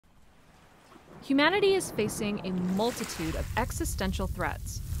Humanity is facing a multitude of existential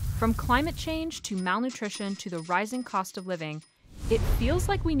threats. From climate change to malnutrition to the rising cost of living, it feels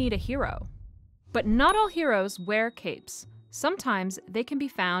like we need a hero. But not all heroes wear capes. Sometimes they can be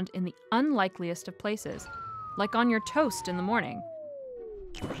found in the unlikeliest of places, like on your toast in the morning.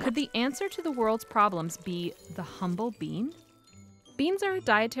 Could the answer to the world's problems be the humble bean? Beans are a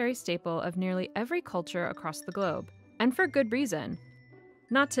dietary staple of nearly every culture across the globe, and for good reason.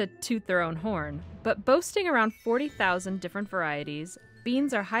 Not to toot their own horn, but boasting around 40,000 different varieties,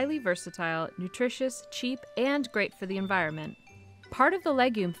 beans are highly versatile, nutritious, cheap, and great for the environment. Part of the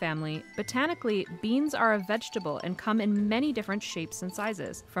legume family, botanically, beans are a vegetable and come in many different shapes and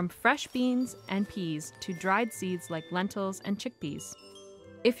sizes, from fresh beans and peas to dried seeds like lentils and chickpeas.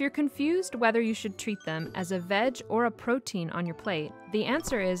 If you're confused whether you should treat them as a veg or a protein on your plate, the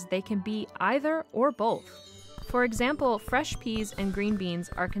answer is they can be either or both. For example, fresh peas and green beans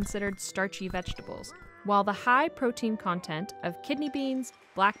are considered starchy vegetables, while the high protein content of kidney beans,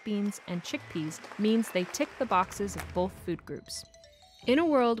 black beans, and chickpeas means they tick the boxes of both food groups. In a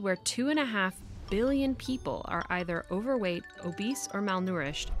world where 2.5 billion people are either overweight, obese, or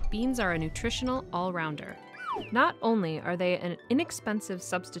malnourished, beans are a nutritional all-rounder. Not only are they an inexpensive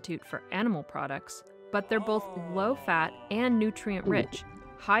substitute for animal products, but they're both low-fat and nutrient-rich,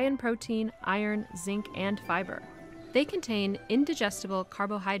 high in protein, iron, zinc, and fiber. They contain indigestible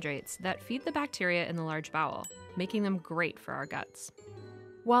carbohydrates that feed the bacteria in the large bowel, making them great for our guts.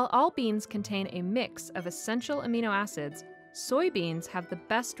 While all beans contain a mix of essential amino acids, soybeans have the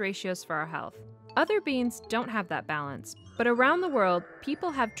best ratios for our health. Other beans don't have that balance, but around the world,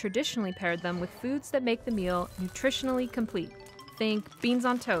 people have traditionally paired them with foods that make the meal nutritionally complete. Think beans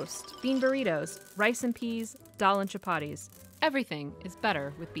on toast, bean burritos, rice and peas, dal and chapatis. Everything is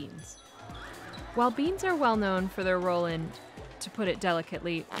better with beans. While beans are well known for their role in, to put it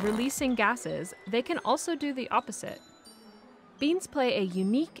delicately, releasing gases, they can also do the opposite. Beans play a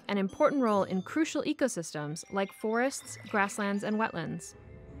unique and important role in crucial ecosystems like forests, grasslands, and wetlands.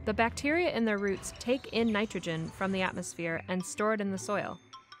 The bacteria in their roots take in nitrogen from the atmosphere and store it in the soil.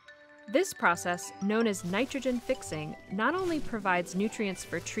 This process, known as nitrogen fixing, not only provides nutrients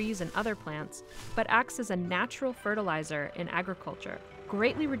for trees and other plants, but acts as a natural fertilizer in agriculture,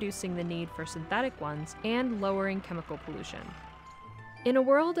 greatly reducing the need for synthetic ones and lowering chemical pollution. In a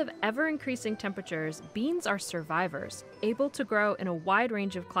world of ever-increasing temperatures, beans are survivors, able to grow in a wide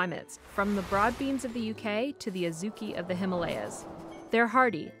range of climates, from the broad beans of the UK to the azuki of the Himalayas. They're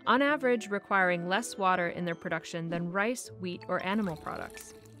hardy, on average requiring less water in their production than rice, wheat, or animal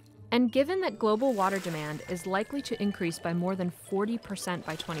products. And given that global water demand is likely to increase by more than 40%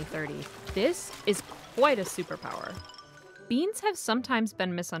 by 2030, this is quite a superpower. Beans have sometimes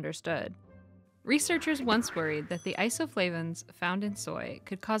been misunderstood. Researchers once worried that the isoflavones found in soy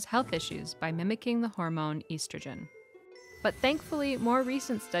could cause health issues by mimicking the hormone estrogen. But thankfully, more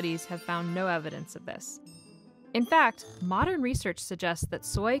recent studies have found no evidence of this. In fact, modern research suggests that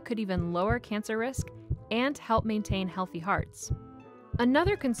soy could even lower cancer risk and help maintain healthy hearts.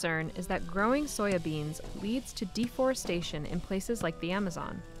 Another concern is that growing soybeans leads to deforestation in places like the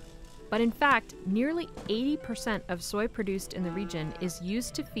Amazon. But in fact, nearly 80% of soy produced in the region is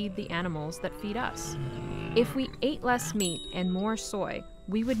used to feed the animals that feed us. If we ate less meat and more soy,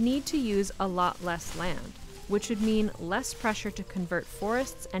 we would need to use a lot less land, which would mean less pressure to convert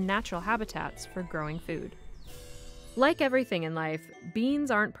forests and natural habitats for growing food. Like everything in life,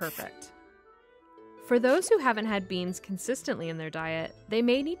 beans aren't perfect. For those who haven't had beans consistently in their diet, they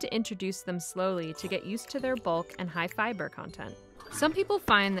may need to introduce them slowly to get used to their bulk and high fiber content. Some people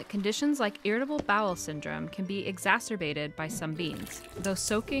find that conditions like irritable bowel syndrome can be exacerbated by some beans, though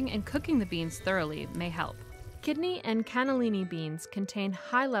soaking and cooking the beans thoroughly may help. Kidney and cannellini beans contain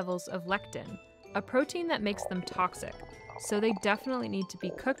high levels of lectin, a protein that makes them toxic, so they definitely need to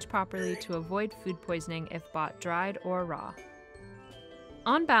be cooked properly to avoid food poisoning if bought dried or raw.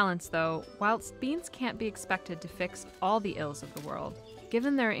 On balance, though, whilst beans can't be expected to fix all the ills of the world,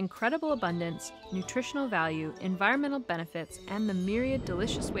 given their incredible abundance, nutritional value, environmental benefits, and the myriad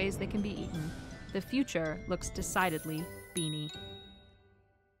delicious ways they can be eaten, the future looks decidedly beany.